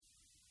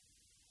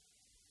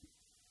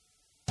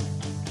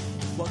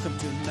Welcome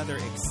to another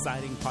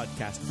exciting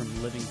podcast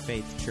from Living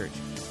Faith Church.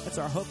 It's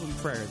our hope and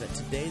prayer that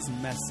today's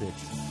message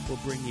will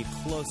bring you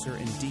closer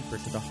and deeper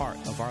to the heart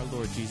of our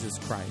Lord Jesus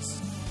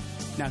Christ.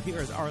 Now here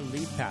is our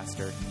lead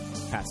pastor,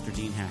 Pastor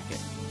Dean Hackett.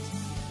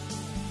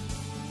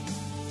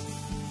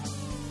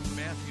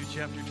 Matthew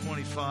chapter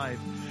 25.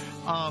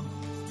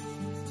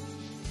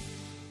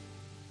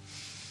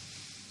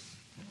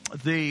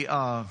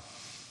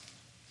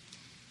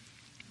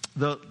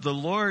 The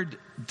Lord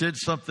did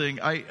something.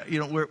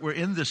 We're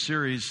in this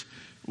series.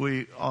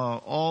 We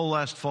all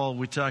last fall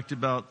we talked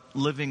about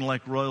living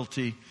like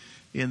royalty,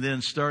 and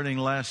then starting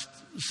last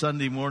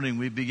Sunday morning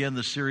we began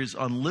the series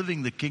on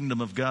living the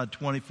kingdom of God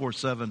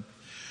 24/7.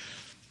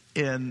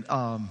 And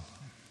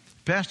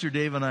Pastor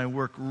Dave and I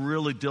work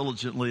really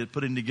diligently at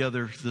putting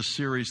together the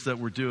series that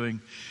we're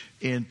doing,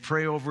 and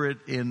pray over it.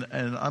 And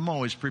I'm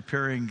always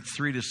preparing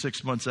 3 to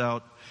 6 months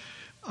out,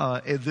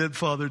 and then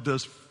Father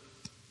does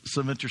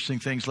some interesting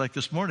things, like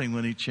this morning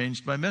when he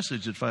changed my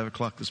message at 5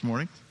 o'clock this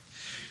morning.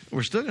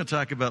 We're still going to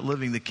talk about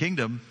living the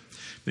kingdom,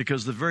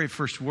 because the very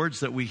first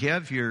words that we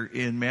have here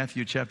in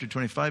Matthew chapter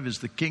 25 is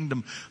the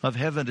kingdom of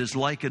heaven is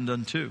likened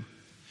unto.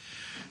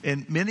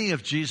 And many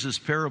of Jesus'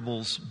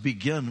 parables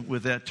begin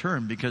with that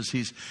term, because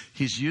he's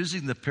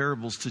using the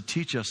parables to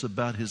teach us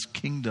about his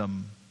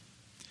kingdom.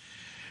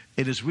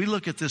 And as we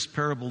look at this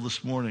parable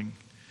this morning,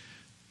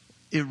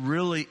 it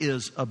really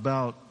is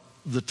about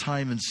the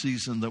time and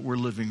season that we're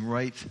living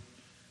right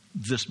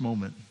this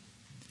moment.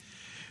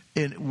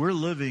 And we're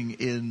living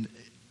in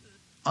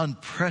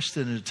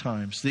unprecedented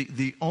times.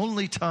 The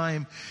only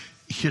time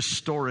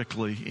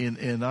historically,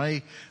 and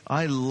I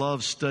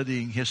love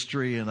studying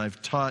history, and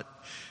I've taught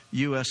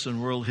U.S.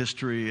 and world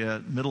history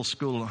at middle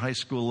school and high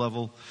school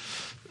level.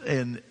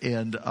 And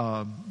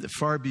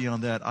far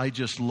beyond that, I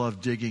just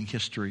love digging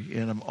history,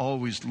 and I'm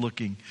always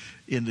looking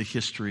into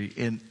history.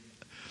 And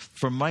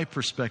from my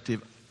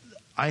perspective,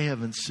 I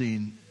haven't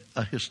seen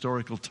a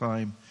historical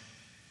time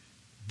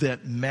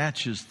that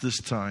matches this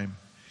time.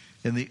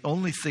 And the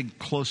only thing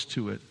close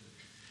to it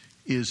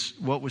is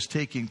what was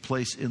taking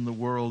place in the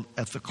world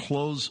at the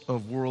close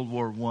of World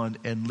War I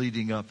and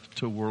leading up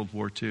to World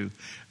War II.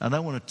 And I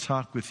want to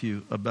talk with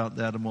you about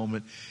that a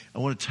moment. I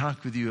want to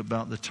talk with you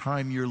about the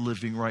time you're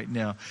living right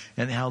now,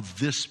 and how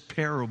this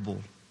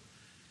parable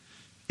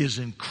is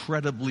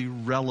incredibly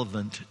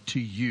relevant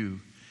to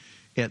you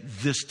at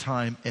this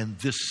time and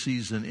this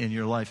season in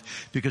your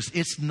life. Because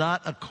it's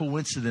not a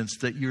coincidence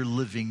that you're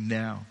living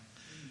now.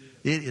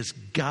 It is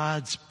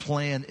God's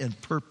plan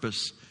and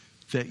purpose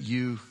that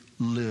you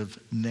live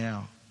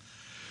now.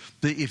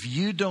 But if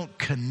you don't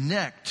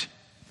connect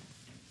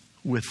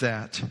with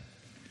that,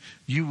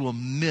 you will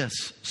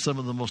miss some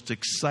of the most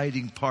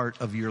exciting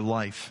part of your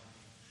life.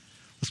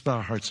 Let's bow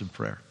our hearts in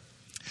prayer.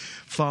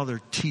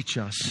 Father, teach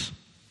us.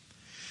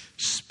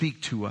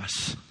 Speak to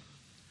us.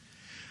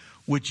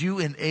 Would you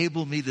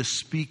enable me to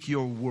speak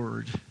your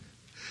word?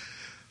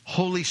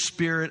 Holy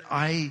Spirit,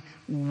 I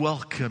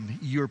welcome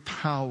your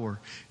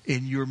power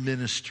in your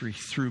ministry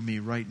through me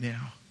right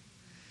now.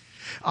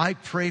 I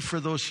pray for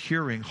those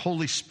hearing,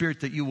 Holy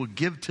Spirit, that you will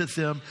give to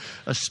them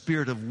a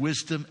spirit of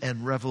wisdom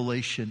and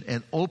revelation,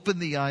 and open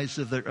the eyes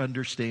of their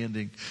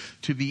understanding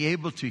to be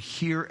able to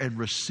hear and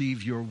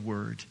receive your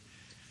word.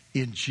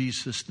 In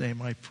Jesus'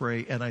 name I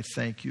pray, and I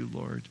thank you,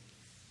 Lord.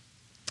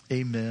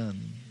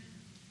 Amen.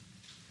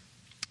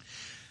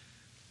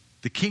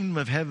 The kingdom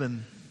of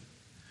heaven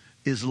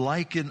is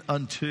likened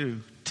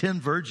unto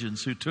 10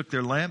 virgins who took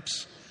their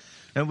lamps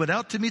and went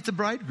out to meet the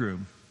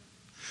bridegroom.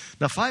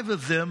 Now 5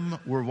 of them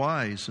were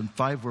wise and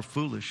 5 were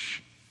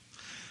foolish.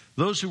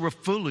 Those who were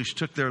foolish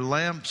took their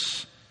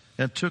lamps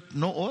and took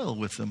no oil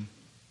with them.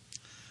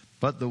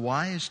 But the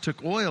wise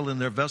took oil in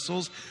their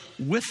vessels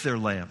with their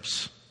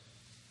lamps.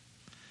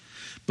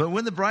 But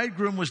when the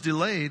bridegroom was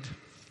delayed,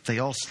 they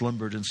all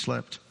slumbered and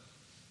slept.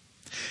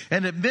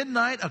 And at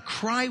midnight a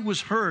cry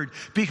was heard,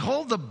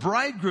 "Behold, the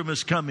bridegroom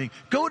is coming.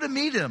 Go to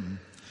meet him."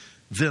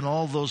 Then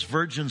all those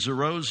virgins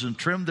arose and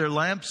trimmed their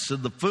lamps.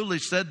 And the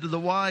foolish said to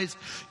the wise,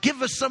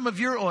 "Give us some of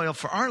your oil,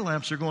 for our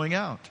lamps are going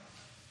out."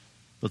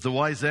 But the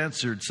wise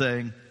answered,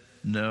 saying,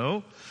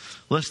 "No,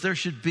 lest there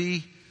should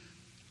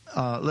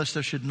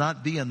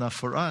not be enough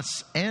for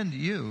us and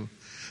you.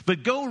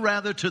 But go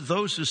rather to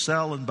those who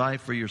sell and buy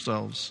for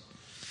yourselves."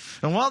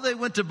 And while they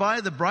went to buy,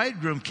 the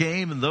bridegroom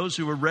came, and those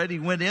who were ready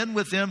went in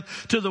with him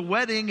to the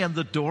wedding, and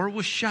the door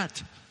was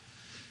shut.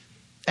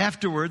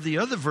 Afterward, the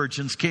other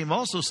virgins came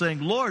also,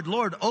 saying, "Lord,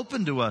 Lord,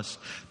 open to us."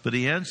 But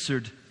he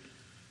answered,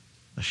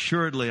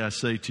 "Assuredly, I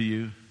say to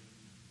you,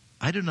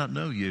 I do not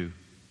know you.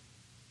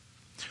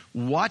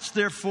 Watch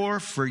therefore,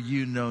 for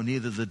you know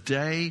neither the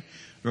day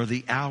nor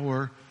the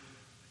hour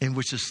in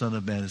which the Son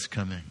of Man is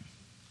coming."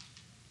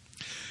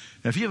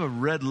 Now, if you have a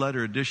red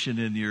letter edition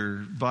in your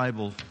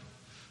Bible,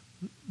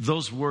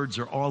 those words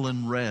are all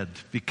in red,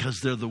 because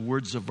they're the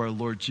words of our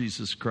Lord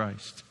Jesus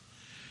Christ.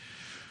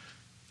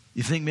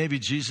 You think maybe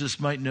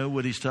Jesus might know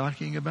what he's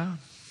talking about?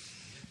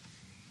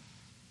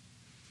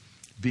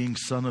 Being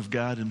Son of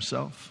God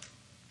himself.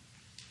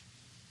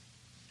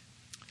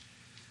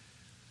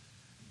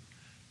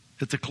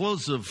 At the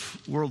close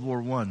of World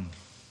War I,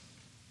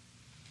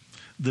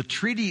 the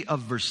Treaty of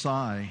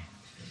Versailles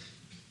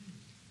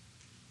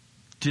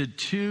did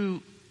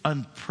two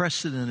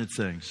unprecedented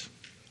things.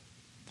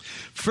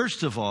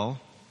 First of all,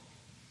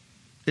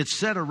 it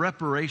set a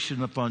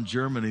reparation upon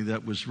Germany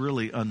that was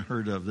really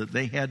unheard of, that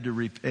they had to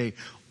repay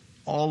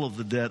all of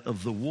the debt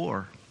of the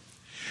war.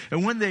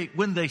 And when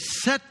they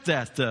set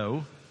that,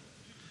 though,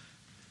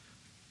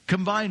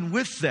 combined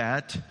with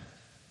that,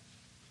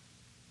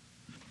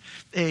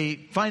 a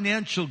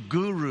financial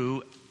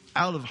guru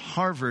out of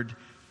Harvard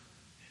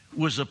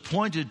was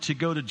appointed to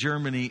go to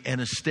Germany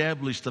and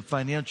establish the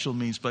financial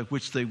means by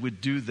which they would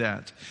do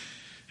that.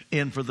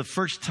 And for the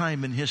first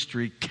time in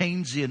history,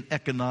 Keynesian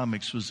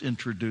economics was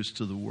introduced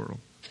to the world.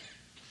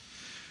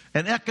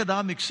 An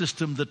economic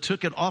system that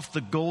took it off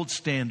the gold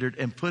standard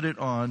and put it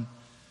on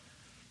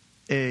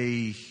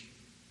a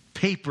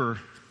paper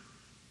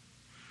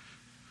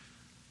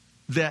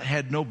that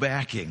had no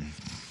backing.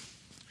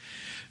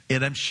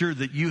 And I'm sure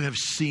that you have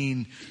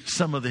seen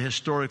some of the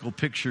historical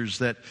pictures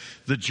that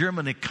the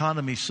German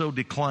economy so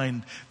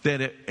declined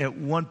that at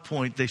one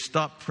point they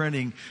stopped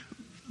printing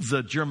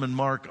the German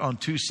mark on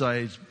two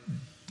sides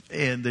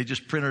and they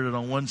just printed it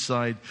on one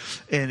side.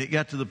 And it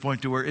got to the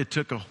point to where it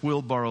took a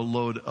wheelbarrow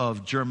load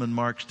of German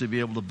marks to be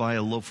able to buy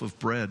a loaf of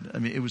bread. I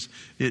mean,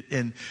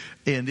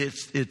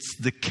 it's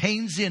the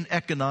Keynesian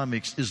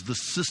economics is the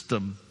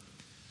system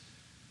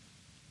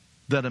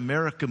that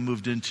America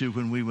moved into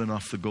when we went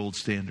off the gold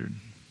standard.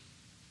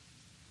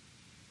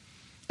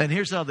 And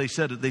here's how they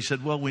said it. They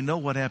said, well, we know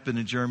what happened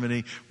in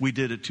Germany. We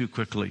did it too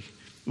quickly.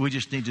 We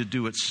just need to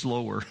do it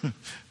slower.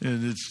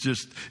 And it's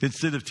just,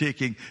 instead of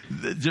taking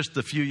just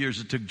the few years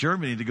it took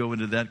Germany to go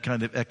into that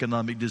kind of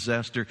economic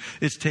disaster,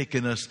 it's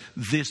taken us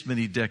this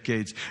many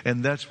decades.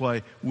 And that's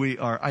why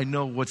I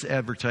know what's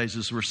advertised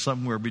is we're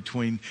somewhere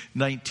between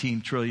 19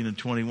 trillion and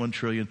 21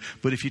 trillion.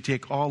 But if you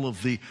take all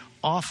of the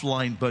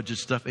offline budget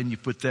stuff and you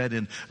put that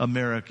in,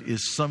 America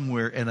is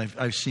somewhere, and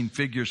I've seen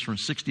figures from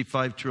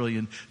 65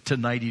 trillion to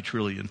 90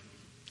 trillion.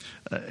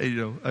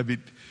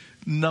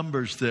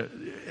 Numbers that,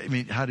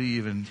 how do you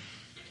even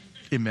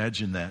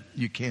imagine that?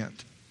 You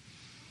can't.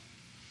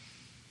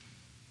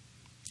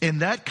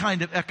 And that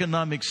kind of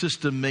economic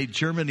system made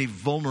Germany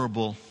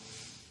vulnerable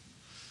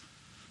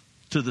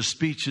to the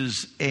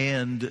speeches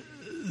and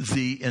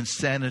the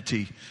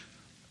insanity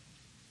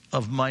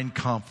of Mein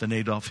Kampf and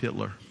Adolf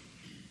Hitler.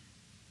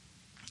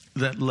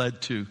 That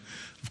led to,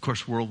 of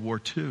course, World War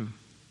II.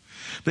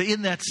 But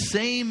in that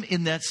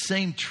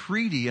same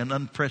treaty, an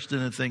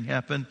unprecedented thing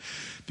happened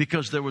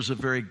because there was a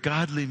very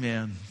godly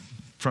man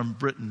from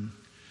Britain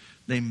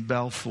named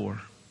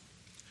Balfour,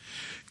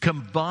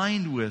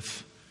 combined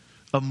with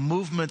a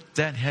movement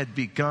that had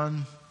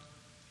begun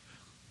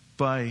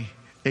by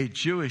a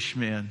Jewish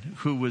man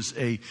who was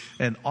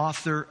an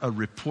author, a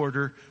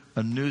reporter,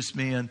 a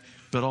newsman,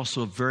 but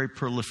also a very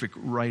prolific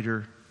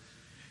writer,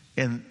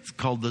 and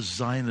called the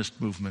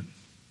Zionist movement.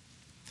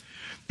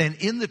 And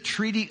in the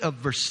Treaty of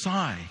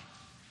Versailles,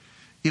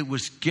 it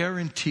was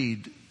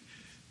guaranteed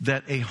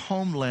that a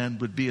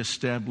homeland would be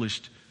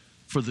established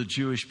for the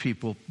Jewish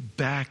people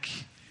back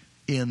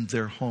in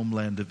their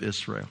homeland of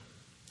Israel.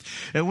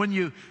 And when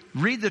you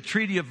read the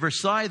Treaty of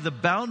Versailles, the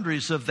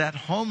boundaries of that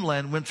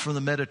homeland went from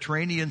the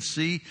Mediterranean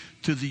Sea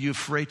to the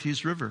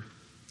Euphrates River.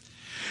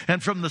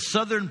 And from the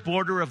southern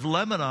border of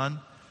Lebanon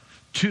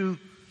to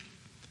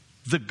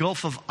the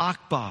Gulf of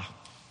Aqaba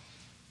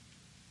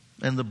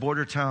and the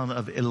border town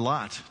of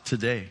Eilat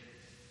today.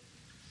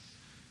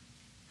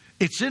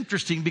 It's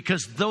interesting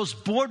because those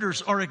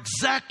borders are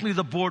exactly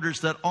the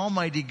borders that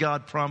Almighty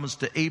God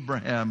promised to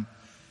Abraham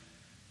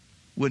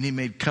when he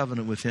made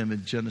covenant with him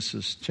in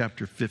Genesis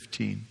chapter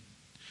 15.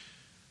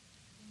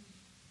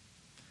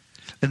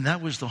 And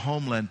that was the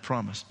homeland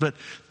promise. But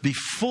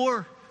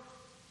before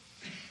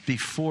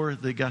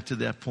they got to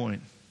that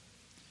point,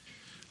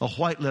 a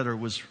white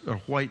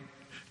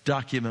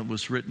document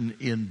was written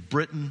in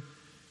Britain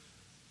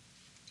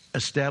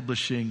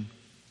establishing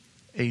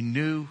a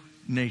new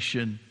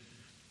nation,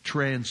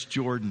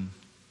 Transjordan.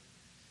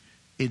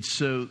 And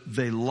so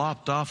they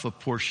lopped off a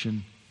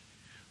portion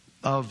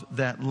of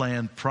that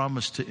land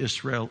promised to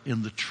Israel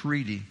in the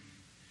treaty,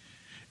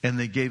 and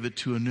they gave it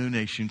to a new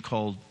nation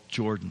called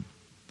Jordan.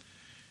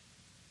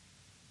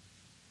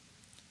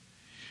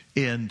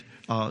 And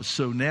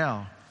so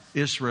now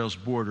Israel's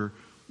border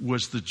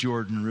was the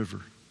Jordan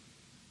River.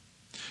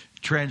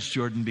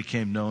 Transjordan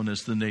became known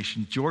as the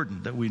nation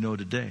Jordan that we know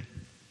today.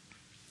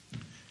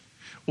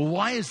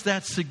 Why is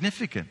that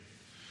significant?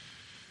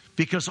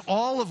 Because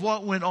all of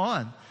what went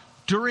on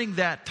during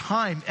that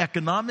time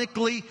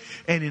economically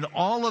and in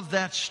all of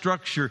that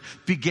structure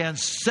began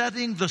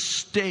setting the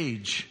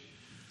stage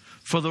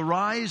for the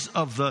rise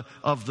of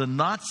the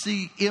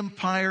Nazi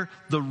Empire,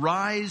 the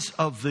rise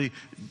of the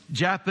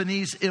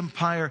Japanese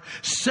Empire,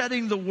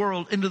 setting the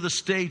world into the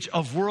stage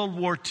of World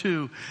War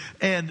II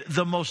and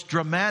the most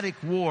dramatic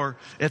war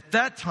at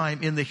that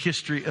time in the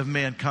history of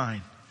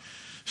mankind.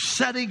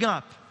 Setting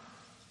up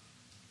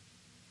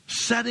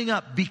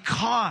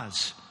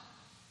because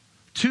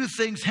two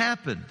things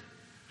happened.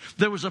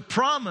 There was a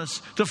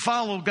promise to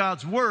follow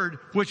God's word,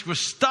 which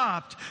was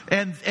stopped,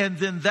 and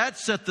then that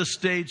set the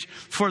stage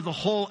for the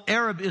whole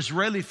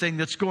Arab-Israeli thing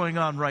that's going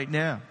on right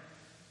now.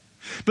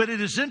 But it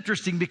is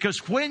interesting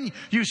because when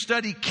you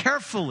study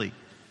carefully,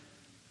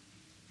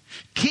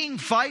 King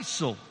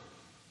Faisal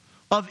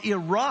of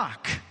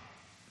Iraq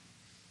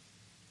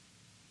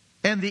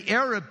and the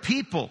Arab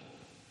people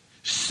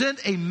sent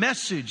a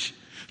message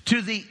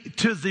to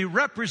the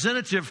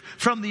representative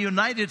from the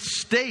United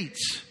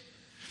States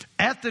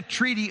at the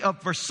Treaty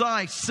of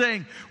Versailles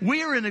saying,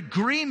 we are in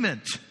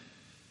agreement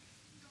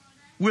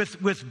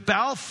with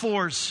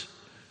Balfour's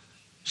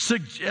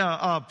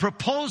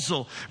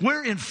proposal.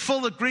 We're in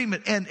full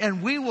agreement,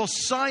 and we will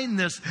sign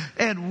this,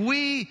 and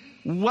we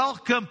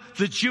welcome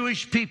the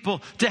Jewish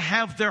people to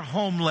have their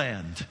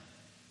homeland.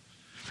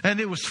 And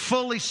it was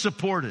fully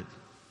supported.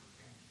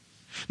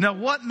 Now,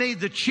 what made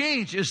the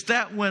change as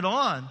that went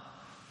on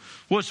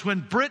was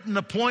when Britain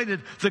appointed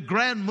the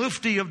Grand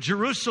Mufti of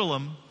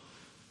Jerusalem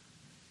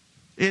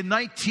in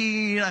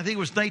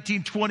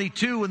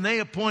 1922, when they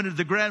appointed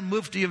the Grand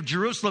Mufti of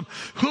Jerusalem,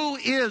 who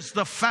is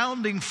the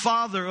founding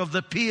father of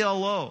the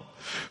PLO,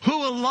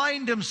 who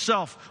aligned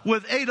himself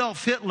with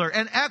Adolf Hitler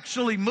and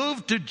actually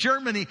moved to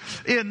Germany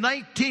in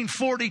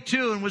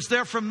 1942 and was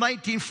there from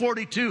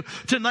 1942 to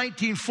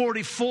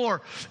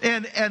 1944.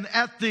 And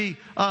at the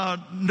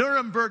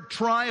Nuremberg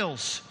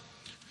trials,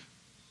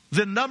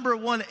 the number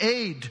one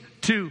aide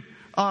to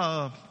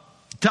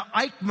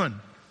Eichmann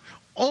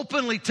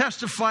openly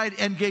testified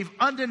and gave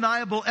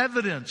undeniable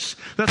evidence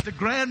that the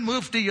Grand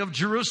Mufti of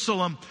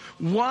Jerusalem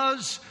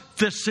was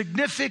the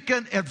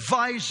significant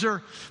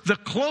advisor, the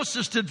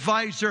closest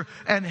advisor,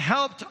 and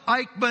helped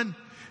Eichmann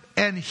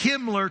and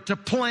Himmler to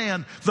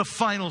plan the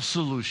final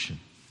solution.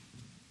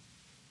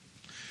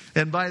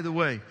 And by the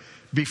way,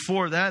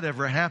 before that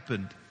ever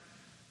happened,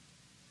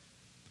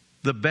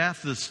 the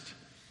Ba'athist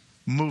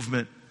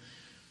movement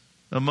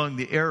among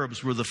the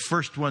Arabs were the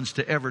first ones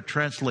to ever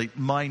translate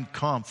Mein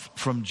Kampf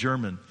from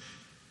German.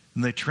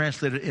 And they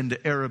translated it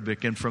into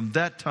Arabic. And from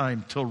that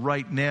time till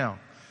right now,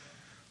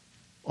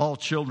 all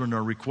children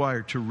are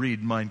required to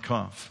read Mein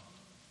Kampf.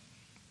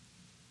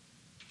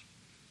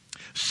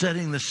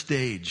 Setting the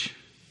stage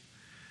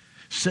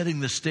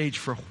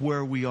for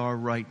where we are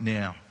right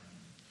now.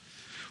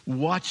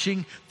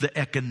 Watching the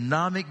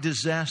economic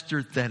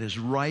disaster that is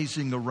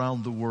rising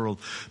around the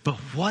world. But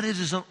what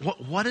is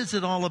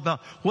it all about?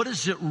 What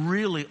is it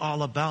really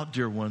all about,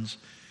 dear ones?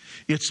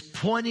 It's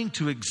pointing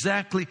to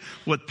exactly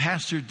what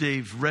Pastor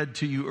Dave read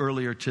to you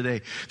earlier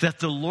today. That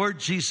the Lord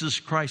Jesus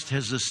Christ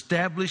has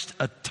established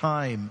a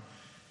time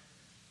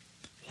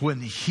when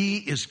He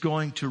is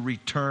going to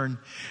return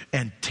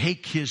and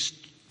take His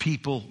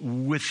people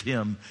with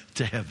Him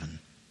to heaven.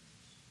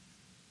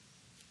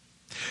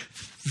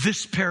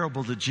 This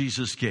parable that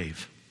Jesus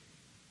gave,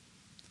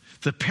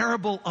 the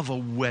parable of a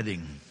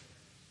wedding.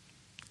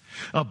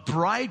 A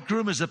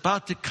bridegroom is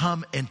about to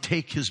come and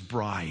take his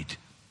bride.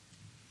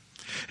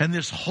 And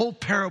this whole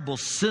parable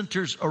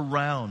centers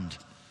around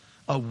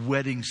a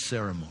wedding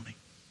ceremony.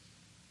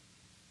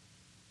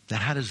 Now,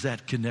 how does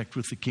that connect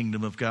with the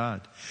kingdom of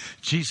God?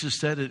 Jesus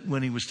said it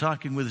when He was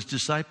talking with His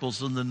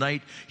disciples on the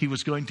night He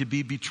was going to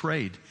be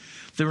betrayed.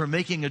 They were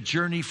making a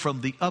journey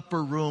from the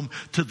upper room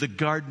to the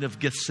Garden of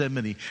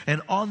Gethsemane.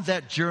 And on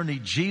that journey,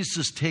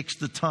 Jesus takes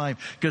the time,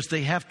 because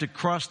they have to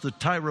cross the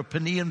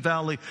Tyropenian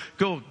Valley,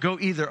 go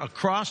either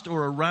across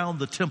or around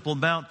the Temple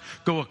Mount,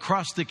 go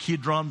across the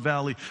Kidron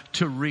Valley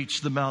to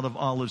reach the Mount of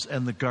Olives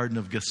and the Garden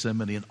of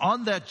Gethsemane. And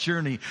on that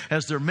journey,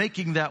 as they're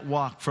making that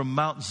walk from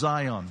Mount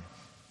Zion,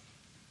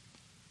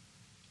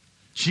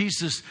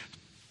 Jesus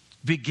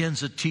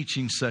begins a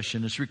teaching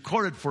session. It's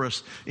recorded for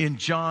us in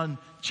John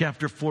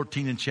chapter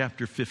 14 and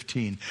chapter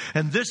 15.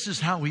 And this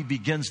is how He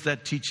begins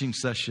that teaching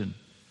session.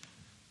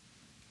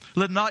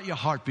 Let not your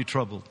heart be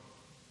troubled.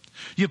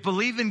 You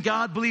believe in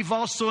God, believe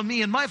also in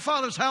me. In my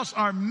Father's house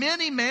are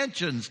many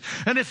mansions.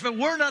 And if it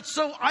were not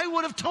so, I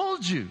would have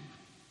told you.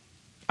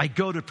 I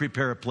go to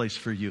prepare a place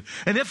for you.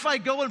 And if I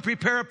go and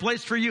prepare a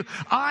place for you,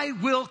 I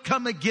will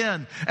come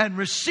again and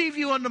receive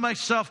you unto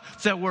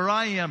myself, that where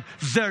I am,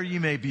 there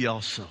you may be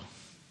also.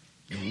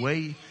 The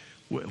way,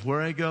 where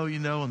I go, you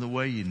know, and the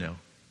way you know.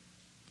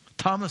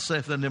 Thomas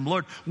saith unto Him,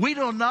 Lord, we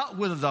know not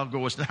whither Thou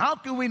goest, and how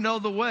can we know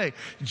the way?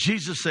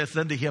 Jesus saith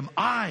unto him,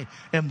 I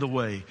am the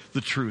way,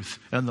 the truth,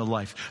 and the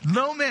life.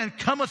 No man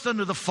cometh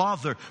unto the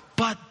Father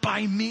but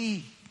by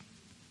me.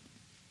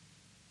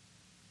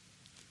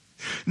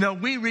 Now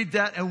we read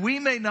that and we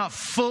may not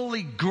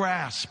fully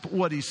grasp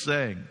what He's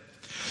saying.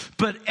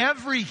 But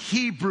every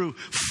Hebrew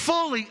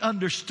fully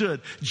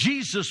understood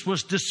Jesus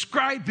was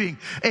describing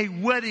a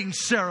wedding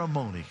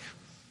ceremony.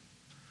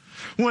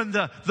 When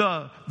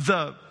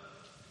the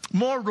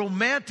more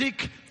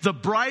romantic, the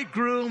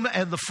bridegroom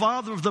and the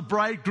father of the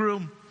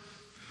bridegroom,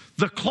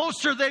 the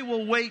closer they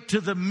will wait to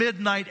the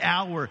midnight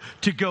hour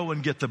to go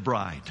and get the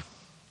bride.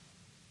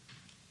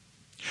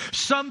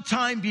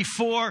 Sometime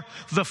before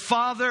the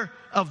father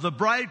of the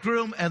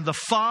bridegroom and the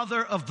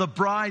father of the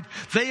bride,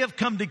 they have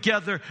come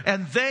together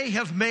and they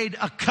have made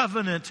a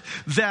covenant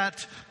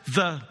that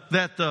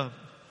the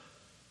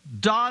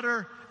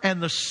daughter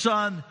and the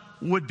son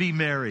would be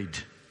married.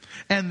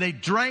 And they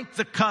drank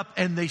the cup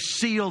and they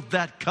sealed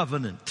that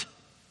covenant.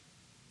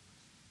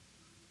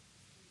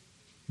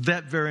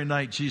 That very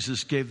night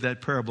Jesus gave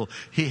that parable.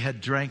 He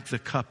had drank the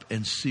cup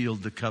and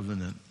sealed the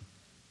covenant.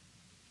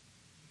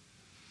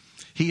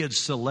 He had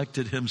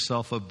selected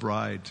himself a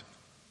bride.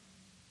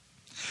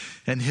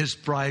 And his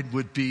bride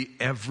would be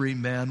every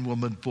man,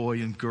 woman,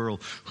 boy, and girl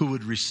who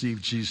would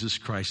receive Jesus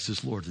Christ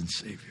as Lord and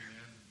Savior.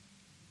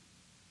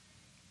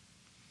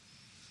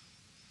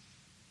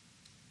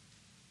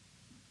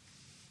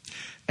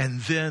 And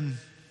then,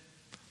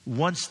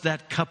 once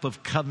that cup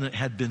of covenant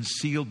had been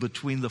sealed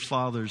between the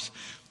fathers,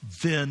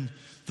 then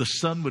the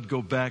son would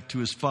go back to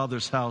his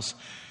father's house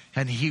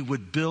and he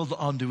would build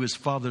onto his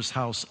father's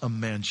house a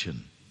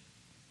mansion.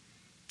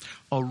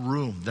 A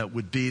room that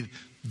would be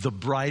the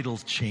bridal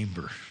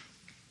chamber.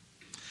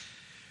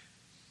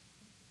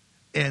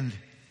 And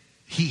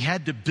he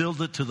had to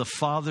build it to the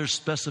father's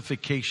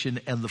specification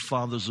and the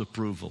father's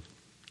approval.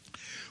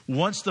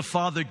 Once the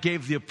father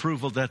gave the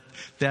approval that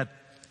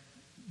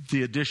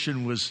the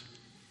addition was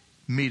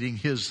meeting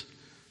his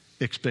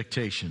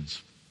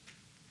expectations,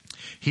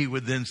 he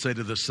would then say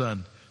to the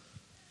son,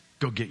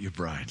 "Go get your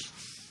bride."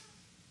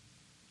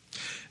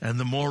 And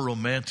the more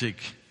romantic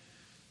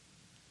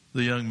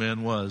the young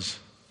man was,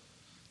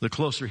 the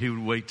closer he would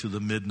wait to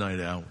the midnight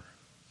hour.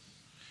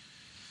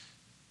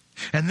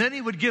 And then he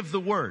would give the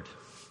word.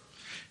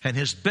 And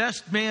his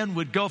best man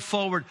would go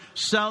forward,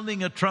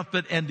 sounding a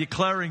trumpet and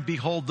declaring,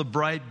 "Behold, the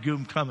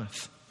bridegroom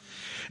cometh."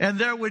 And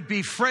there would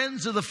be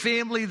friends of the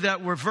family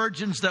that were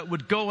virgins that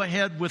would go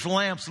ahead with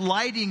lamps,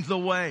 lighting the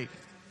way.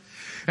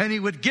 And he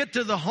would get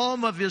to the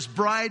home of his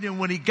bride, and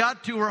when he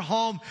got to her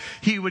home,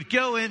 he would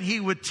go in, he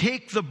would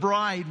take the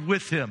bride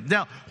with him.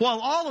 Now, while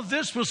all of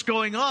this was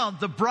going on,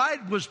 the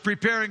bride was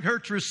preparing her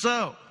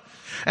trousseau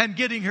and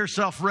getting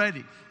herself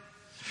ready.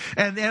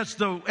 And as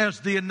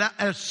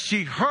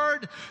she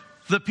heard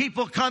the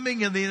people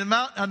coming and the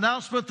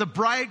announcement the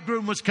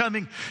bridegroom was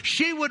coming,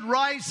 she would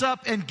rise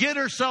up and get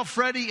herself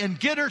ready and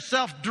get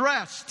herself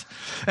dressed.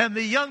 And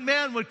the young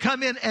man would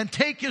come in and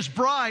take his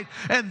bride,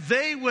 and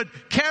they would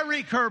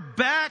carry her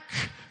back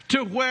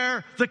to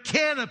where the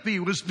canopy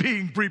was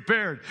being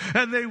prepared.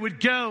 And they would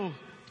go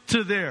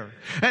to there.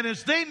 And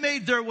as they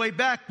made their way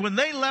back, when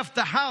they left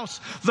the house,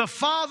 the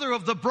father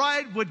of the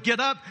bride would get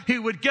up, he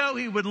would go,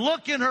 he would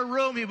look in her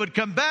room, he would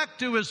come back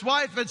to his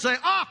wife and say,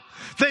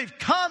 they've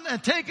come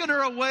and taken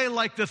her away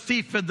like the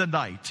thief in the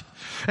night.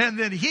 And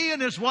then he and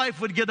his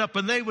wife would get up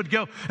and they would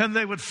go and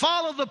they would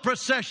follow the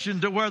procession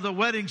to where the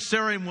wedding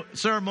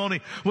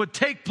ceremony would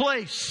take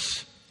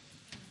place.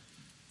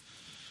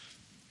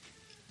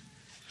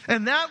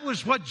 And that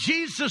was what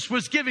Jesus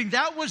was giving.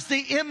 That was the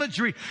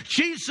imagery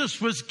Jesus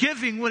was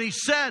giving when he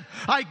said,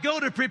 "I go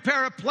to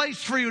prepare a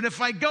place for you. And if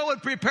I go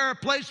and prepare a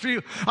place for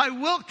you, I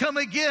will come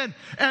again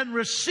and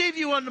receive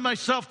you unto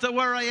myself, that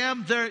where I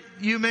am, there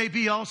you may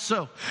be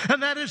also."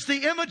 And that is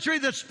the imagery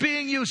that's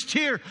being used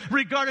here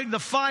regarding the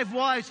 5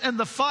 wise and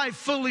the 5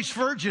 foolish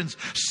virgins.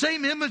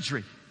 Same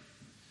imagery.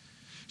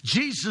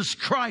 Jesus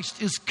Christ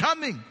is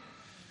coming.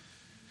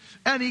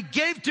 And he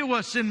gave to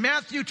us in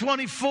Matthew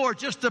 24,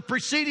 just the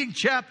preceding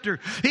chapter,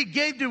 he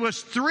gave to us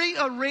 3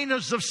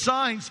 arenas of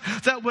signs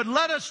that would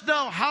let us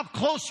know how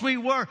close we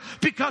were,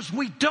 because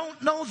we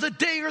don't know the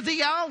day or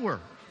the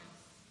hour.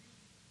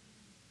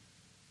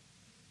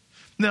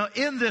 Now,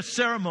 in this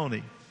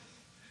ceremony,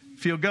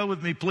 if you'll go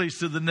with me, please,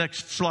 to the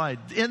next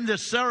slide. In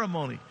this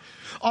ceremony,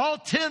 all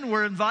 10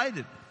 were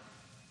invited.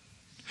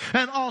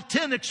 And all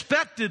 10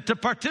 expected to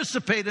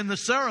participate in the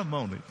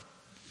ceremony.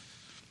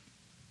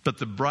 But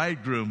the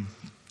bridegroom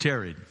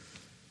tarried.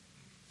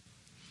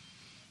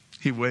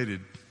 He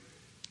waited.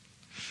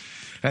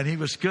 And he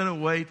was going to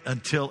wait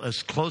until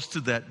as close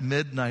to that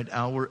midnight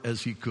hour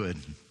as he could.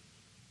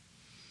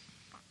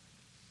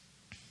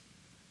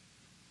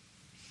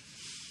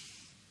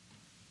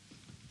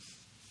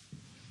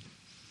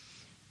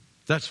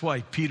 That's why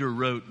Peter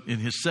wrote in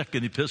his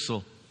second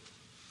epistle,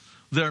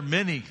 there are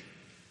many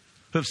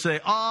who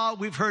say,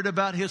 we've heard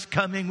about his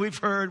coming. We've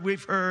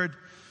heard.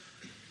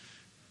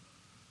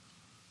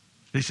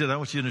 He said, I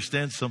want you to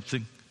understand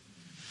something.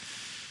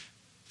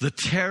 The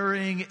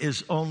tarrying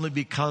is only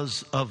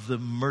because of the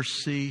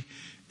mercy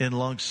and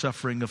long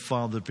suffering of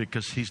Father,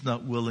 because he's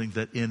not willing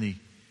that any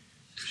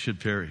should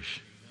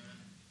perish.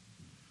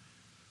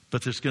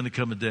 But there's going to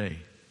come a day.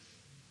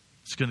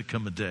 It's going to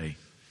come a day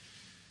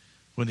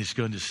when he's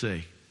going to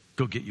say,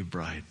 go get your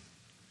bride.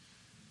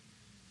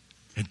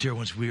 And dear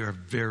ones, we are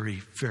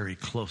very, very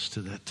close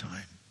to that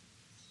time.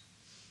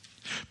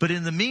 But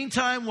in the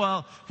meantime,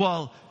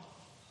 while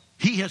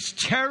he has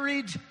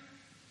tarried,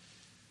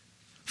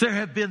 there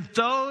have been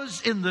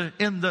those in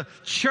the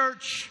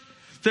church,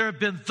 there have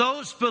been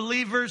those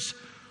believers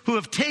who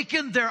have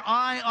taken their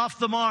eye off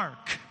the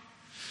mark.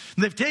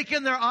 And they've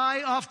taken their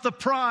eye off the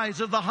prize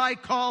of the high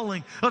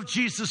calling of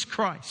Jesus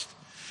Christ.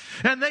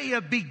 And they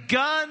have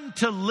begun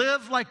to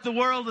live like the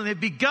world, and they've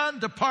begun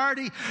to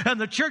party, and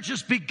the church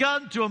has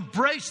begun to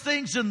embrace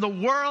things in the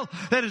world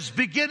that is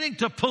beginning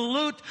to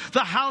pollute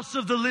the house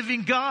of the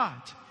living God.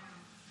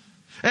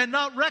 And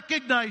not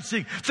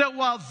recognizing that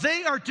while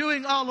they are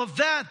doing all of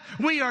that,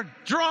 we are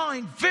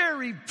drawing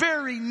very,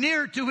 very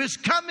near to His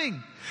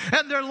coming.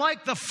 And they're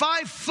like the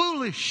 5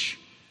 foolish.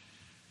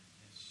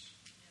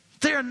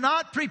 They're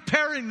not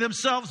preparing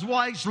themselves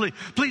wisely.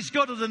 Please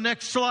go to the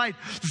next slide.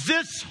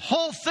 This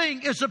whole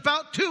thing is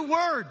about 2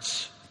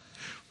 words.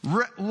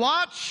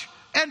 Watch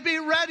and be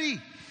ready.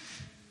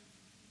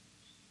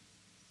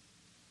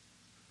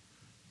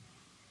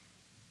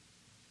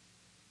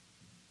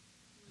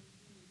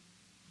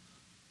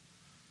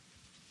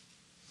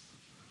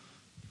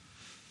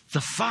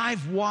 The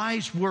 5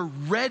 wise were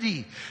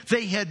ready.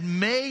 They had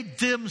made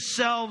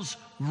themselves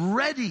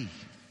ready.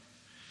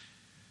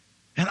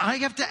 And I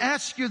have to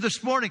ask you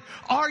this morning,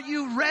 are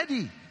you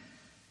ready?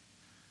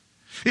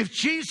 If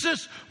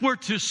Jesus were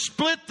to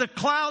split the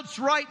clouds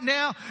right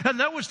now, and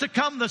there was to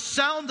come the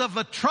sound of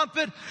a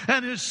trumpet,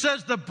 and it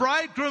says the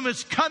bridegroom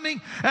is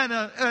coming, and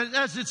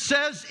as it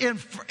says in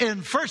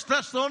 1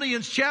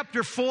 Thessalonians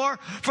chapter 4,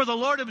 for the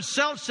Lord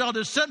Himself shall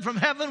descend from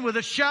heaven with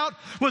a shout,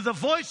 with the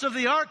voice of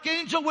the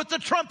archangel, with the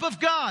trump of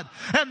God.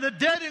 And the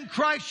dead in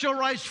Christ shall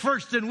rise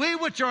first, and we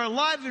which are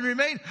alive and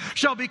remain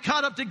shall be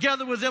caught up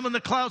together with them in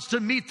the clouds to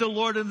meet the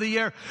Lord in the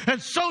air.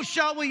 And so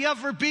shall we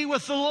ever be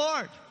with the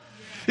Lord.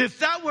 If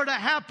that were to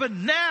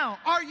happen now,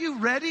 are you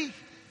ready?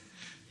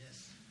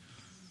 Yes.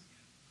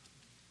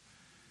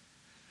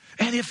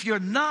 And if you're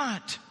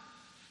not,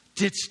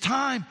 it's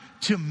time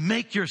to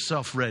make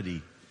yourself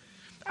ready.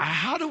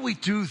 How do we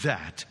do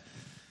that?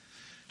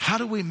 How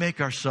do we make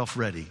ourselves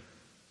ready?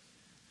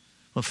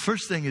 Well,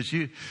 first thing is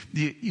you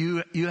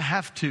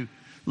have to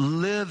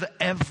live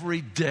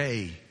every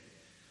day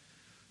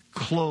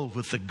clothed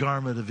with the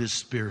garment of His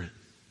Spirit.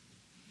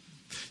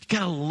 You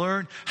got to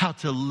learn how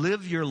to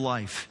live your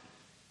life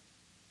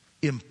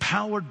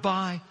empowered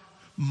by,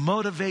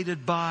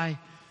 motivated by,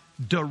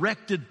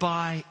 directed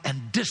by,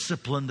 and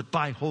disciplined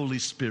by Holy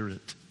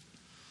Spirit.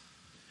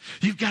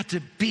 You've got to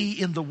be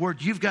in the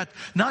Word. You've got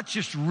not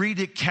just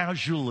read it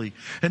casually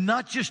and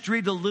not just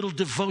read a little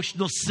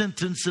devotional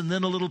sentence and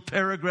then a little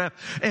paragraph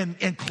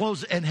and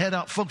close and head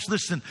out. Folks,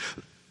 listen,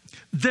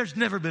 there's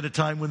never been a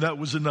time when that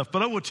was enough.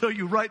 But I will tell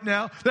you right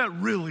now, that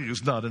really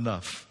is not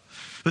enough.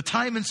 The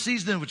time and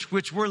season in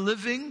which we're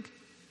living,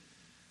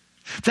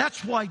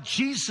 that's why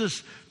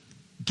Jesus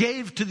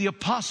gave to the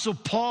Apostle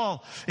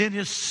Paul in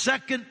his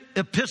second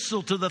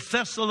epistle to the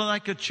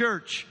Thessalonica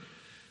church.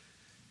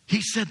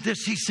 He said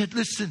this, he said,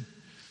 listen,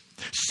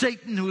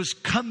 Satan who is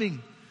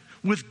coming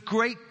with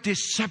great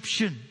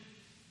deception,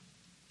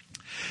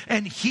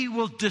 and he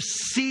will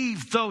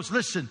deceive those,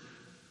 listen,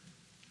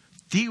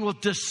 he will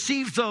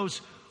deceive those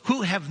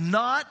who have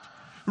not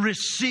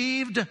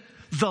received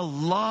the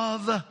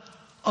love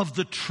of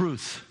the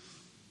truth.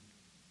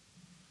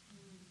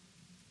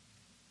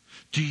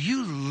 Do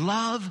you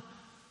love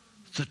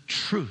the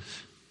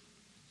truth?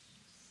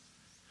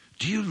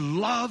 Do you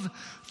love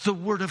the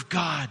Word of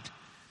God?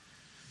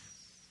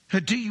 Or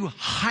do you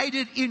hide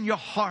it in your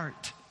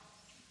heart?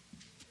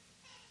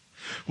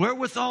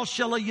 Wherewithal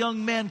shall a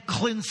young man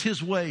cleanse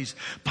his ways?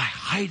 By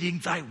hiding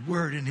thy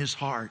word in his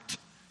heart.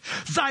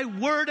 Thy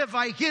word have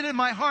I hid in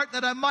my heart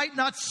that I might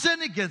not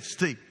sin against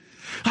thee.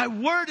 Thy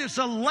word is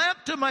a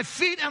lamp to my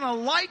feet and a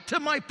light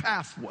to my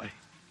pathway.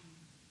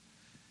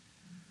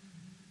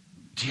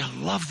 Do you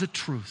love the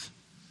truth?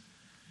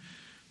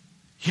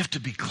 You have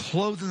to be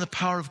clothed in the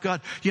power of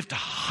God. You have to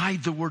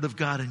hide the Word of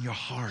God in your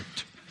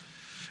heart.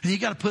 And you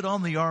got to put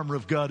on the armor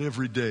of God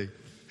every day.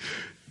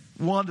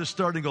 Wanda's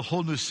starting a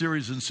whole new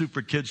series in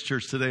Super Kids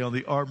Church today on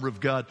the armor of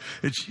God.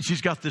 And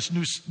she's got this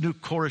new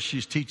chorus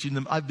she's teaching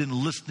them. I've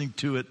been listening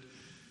to it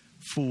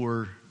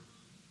for,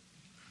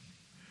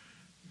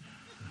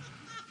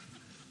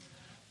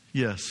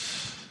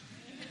 yes,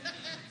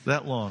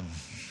 that long.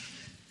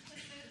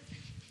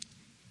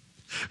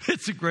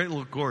 It's a great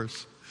little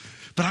chorus.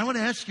 But I want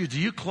to ask you, do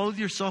you clothe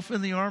yourself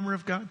in the armor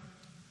of God?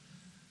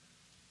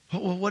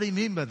 Well, what do you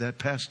mean by that,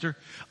 Pastor?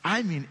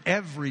 I mean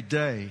every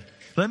day.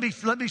 Let me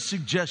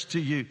suggest to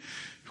you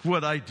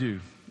what I do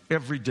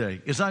every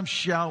day. As I'm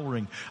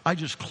showering, I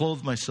just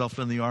clothe myself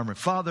in the armor.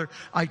 Father,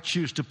 I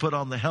choose to put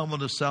on the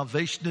helmet of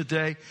salvation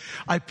today.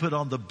 I put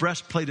on the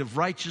breastplate of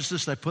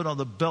righteousness. I put on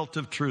the belt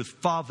of truth.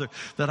 Father,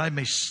 that I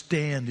may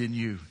stand in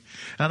you.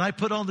 And I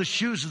put on the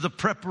shoes of the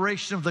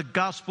preparation of the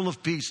gospel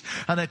of peace.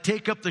 And I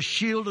take up the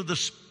shield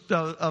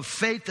of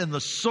faith and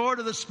the sword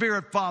of the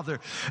Spirit, Father.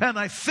 And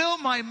I fill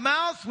my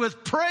mouth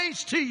with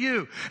praise to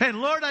you. And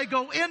Lord, I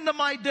go into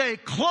my day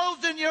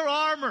clothed in your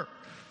armor.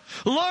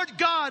 Lord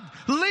God,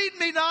 lead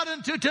me not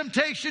into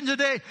temptation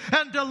today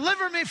and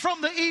deliver me from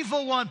the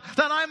evil one,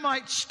 that I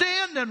might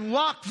stand and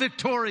walk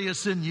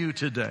victorious in you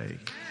today.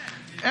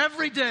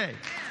 Every day.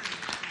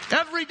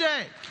 Every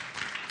day.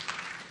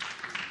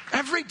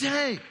 Every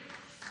day.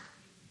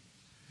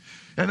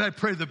 And I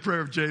pray the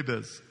prayer of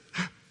Jabez.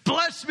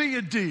 Bless me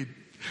indeed.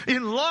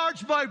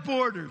 Enlarge my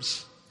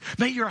borders.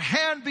 May your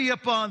hand be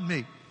upon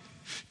me.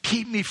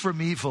 Keep me from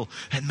evil,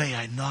 and may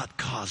I not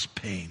cause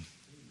pain.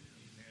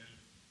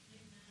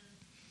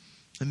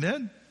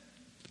 Amen?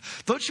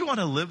 Don't you want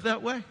to live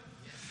that way?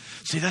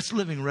 See, that's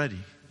living ready.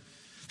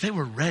 They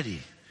were ready.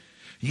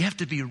 You have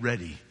to be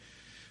ready.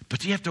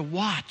 But you have to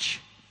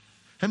watch.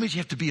 That means you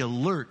have to be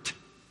alert.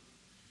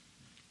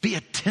 Be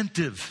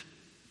attentive.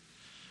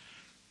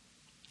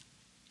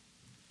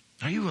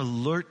 Are you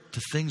alert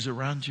to things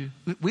around you?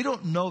 We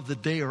don't know the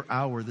day or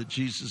hour that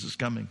Jesus is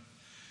coming.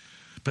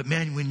 But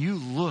man, when you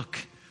look,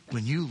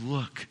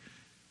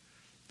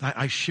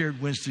 I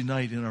shared Wednesday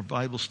night in our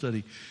Bible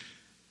study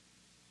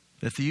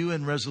that the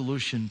UN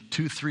resolution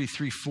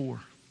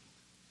 2334,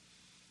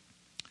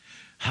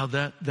 how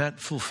that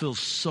fulfills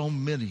so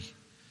many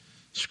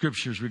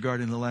scriptures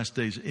regarding the last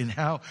days, and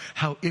how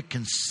it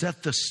can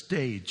set the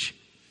stage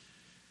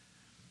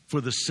for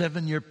the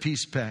 7-year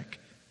peace pact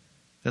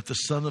that the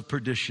son of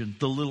perdition,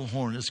 the little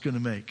horn, is going to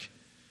make,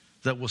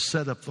 that will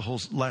set up the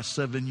whole last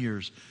 7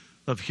 years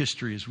of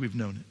history as we've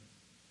known it,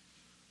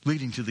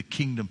 leading to the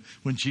kingdom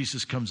when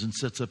Jesus comes and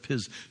sets up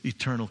his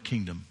eternal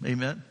kingdom.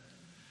 Amen?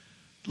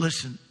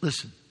 Listen.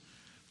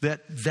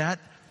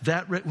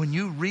 That when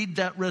you read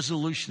that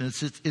resolution,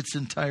 its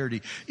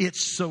entirety, it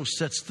so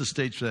sets the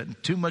stage for that.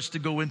 And too much to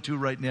go into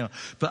right now.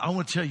 But I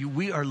want to tell you,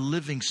 we are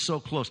living so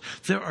close.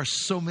 There are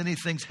so many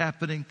things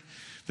happening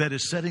that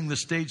is setting the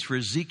stage for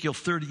Ezekiel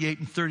 38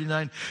 and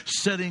 39,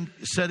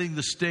 setting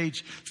the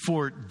stage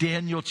for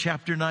Daniel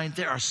chapter 9.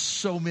 There are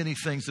so many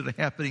things that are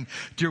happening,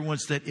 dear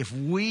ones, that if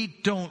we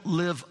don't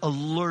live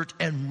alert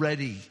and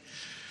ready,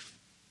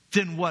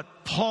 then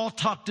what Paul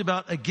talked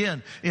about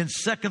again in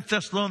 2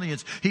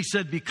 Thessalonians, he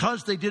said,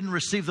 because they didn't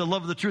receive the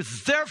love of the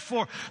truth,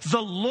 therefore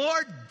the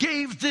Lord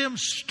gave them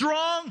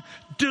strong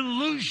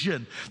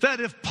delusion,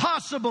 that if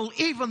possible,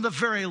 even the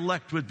very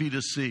elect would be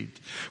deceived.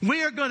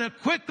 We are going to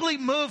quickly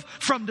move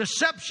from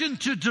deception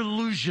to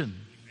delusion.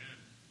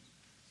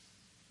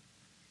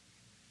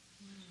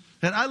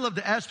 And I love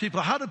to ask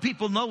people, how do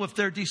people know if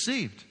they're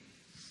deceived?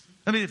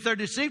 I mean, if they're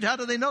deceived, how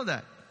do they know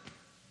that?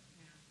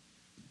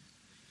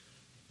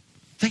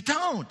 They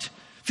don't.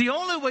 The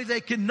only way they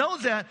can know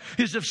that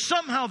is if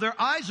somehow their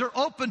eyes are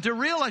open to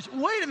realize,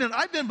 wait a minute,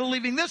 I've been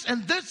believing this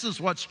and this is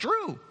what's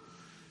true.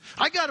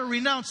 I got to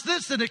renounce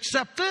this and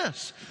accept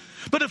this.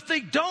 But if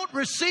they don't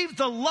receive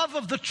the love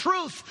of the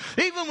truth,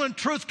 even when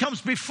truth comes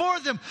before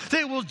them,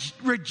 they will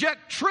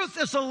reject truth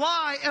as a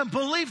lie and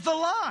believe the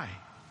lie.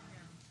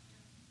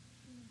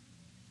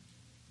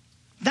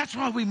 That's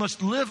why we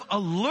must live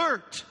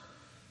alert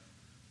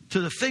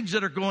to the things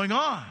that are going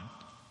on.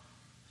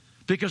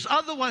 Because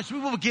otherwise we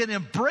will begin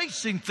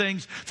embracing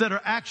things that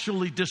are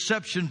actually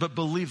deception but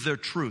believe they're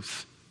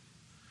truth.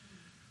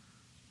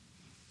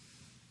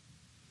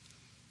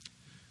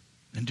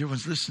 And dear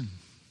ones, listen.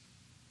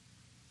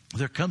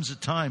 There comes a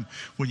time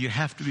when you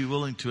have to be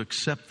willing to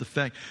accept the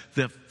fact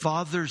that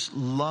Father's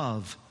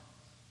love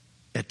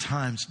at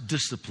times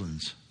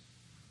disciplines.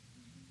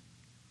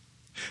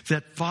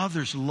 That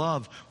Father's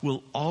love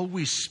will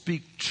always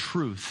speak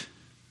truth,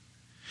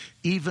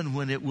 even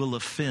when it will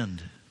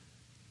offend.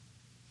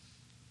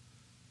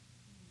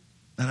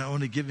 And I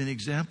want to give you an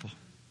example.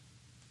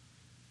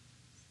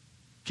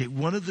 Okay,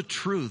 one of the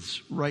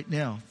truths right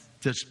now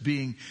that's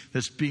being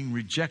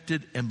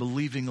rejected and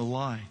believing a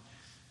lie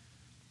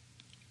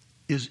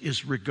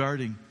is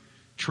regarding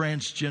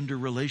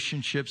transgender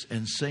relationships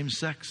and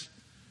same-sex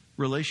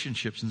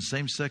relationships and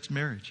same-sex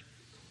marriage.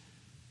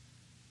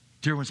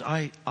 Dear ones,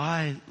 I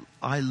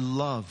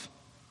love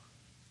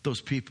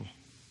those people.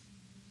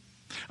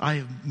 I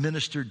have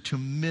ministered to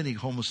many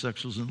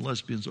homosexuals and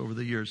lesbians over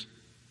the years.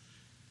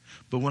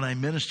 But when I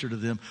minister to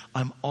them,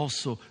 I'm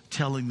also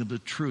telling them the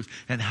truth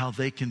and how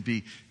they can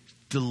be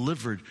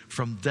delivered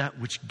from that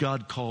which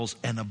God calls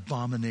an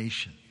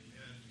abomination.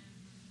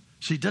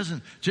 See,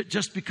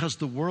 just because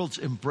the world's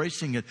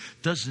embracing it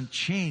doesn't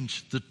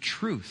change the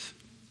truth.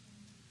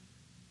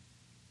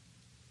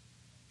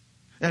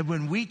 And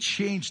when we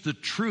change the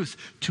truth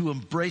to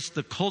embrace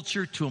the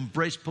culture, to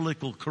embrace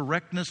political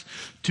correctness,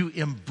 to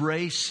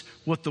embrace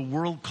what the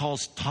world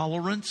calls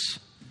tolerance,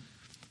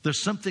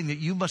 there's something that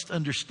you must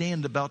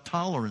understand about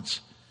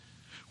tolerance.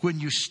 When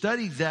you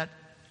study that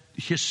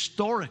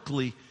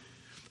historically,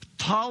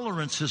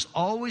 tolerance has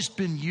always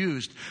been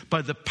used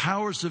by the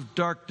powers of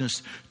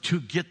darkness to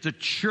get the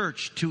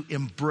church to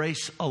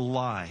embrace a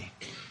lie.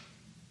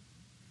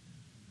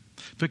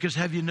 Because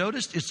have you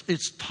noticed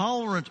it's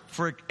tolerant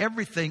for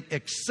everything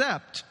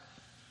except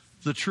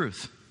the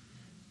truth.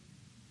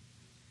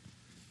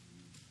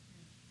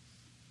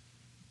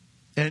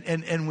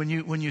 And when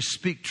you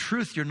speak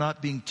truth, you're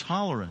not being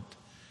tolerant.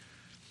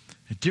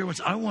 And dear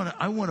ones, I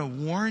want to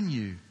warn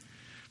you.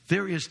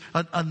 There is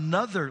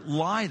another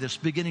lie that's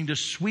beginning to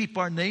sweep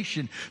our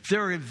nation.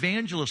 There are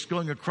evangelists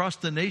going across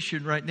the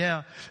nation right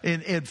now,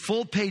 and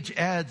full-page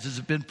ads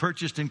have been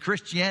purchased in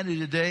Christianity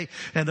Today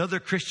and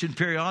other Christian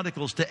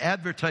periodicals to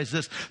advertise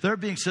this. They're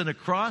being sent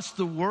across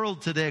the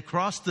world today,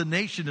 across the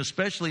nation,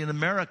 especially in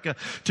America,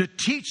 to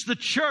teach the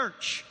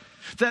church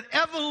that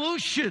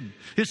evolution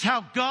is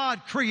how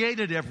God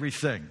created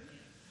everything.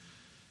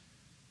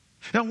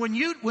 And when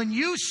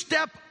you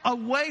step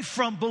away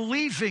from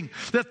believing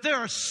that there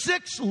are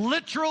 6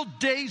 literal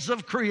days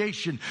of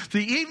creation,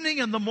 the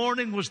evening and the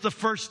morning was the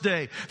first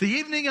day. The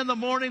evening and the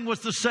morning was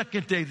the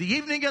second day. The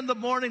evening and the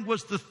morning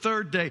was the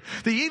third day.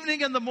 The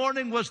evening and the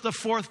morning was the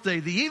fourth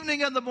day. The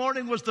evening and the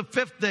morning was the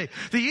fifth day.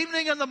 The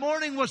evening and the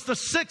morning was the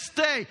 6th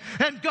day.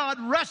 And God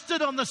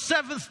rested on the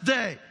 7th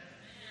day.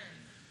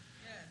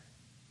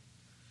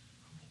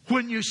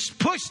 When you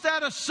push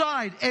that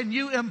aside and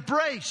you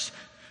embrace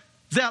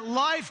that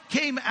life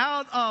came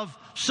out of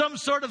some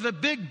sort of a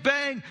big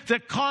bang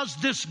that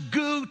caused this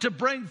goo to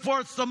bring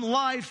forth some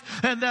life,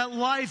 and that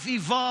life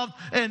evolved,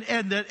 and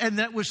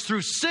that was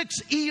through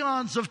 6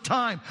 eons of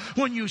time.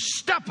 When you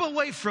step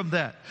away from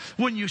that,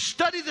 when you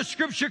study the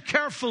Scripture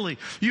carefully,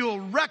 you'll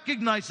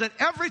recognize that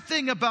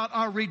everything about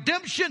our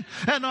redemption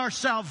and our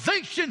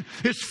salvation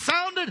is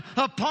founded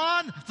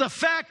upon the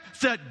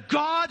fact that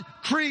God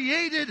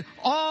created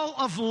all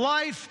of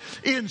life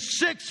in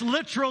 6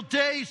 literal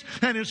days,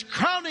 and His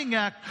crowning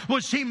act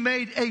was He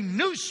made a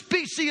new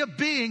species of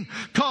being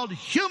called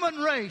human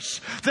race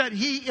that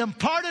He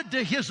imparted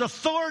to His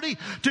authority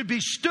to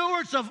be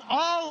stewards of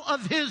all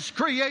of His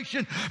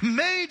creation,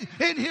 made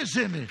in His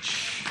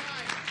image.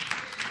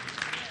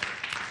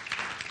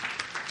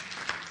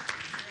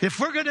 If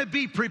we're going to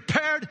be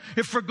prepared,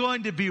 if we're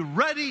going to be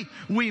ready,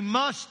 we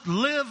must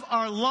live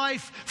our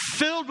life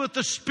filled with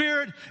the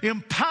Spirit,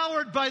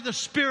 empowered by the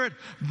Spirit,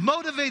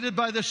 motivated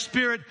by the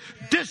Spirit,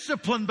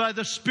 disciplined by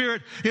the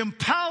Spirit,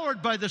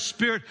 empowered by the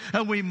Spirit,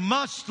 and we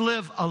must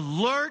live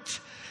alert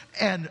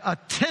and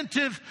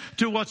attentive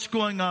to what's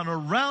going on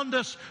around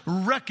us,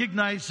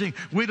 recognizing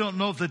we don't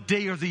know the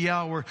day or the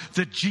hour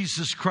that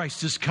Jesus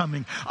Christ is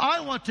coming. I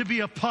want to be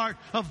a part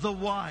of the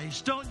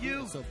wise, don't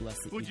you? We're so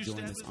blessed that you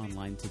joined us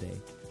online today.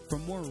 For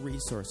more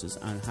resources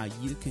on how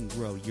you can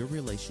grow your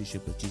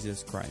relationship with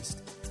Jesus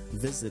Christ,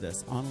 visit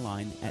us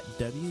online at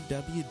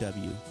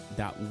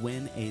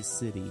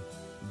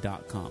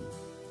www.winacity.com.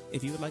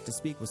 If you would like to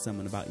speak with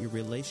someone about your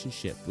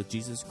relationship with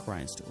Jesus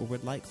Christ or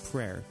would like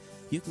prayer,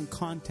 you can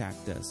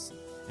contact us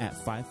at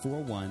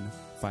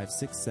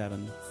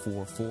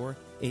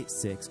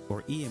 541-567-4486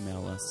 or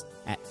email us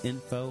at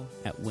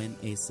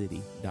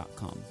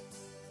info@winacity.com.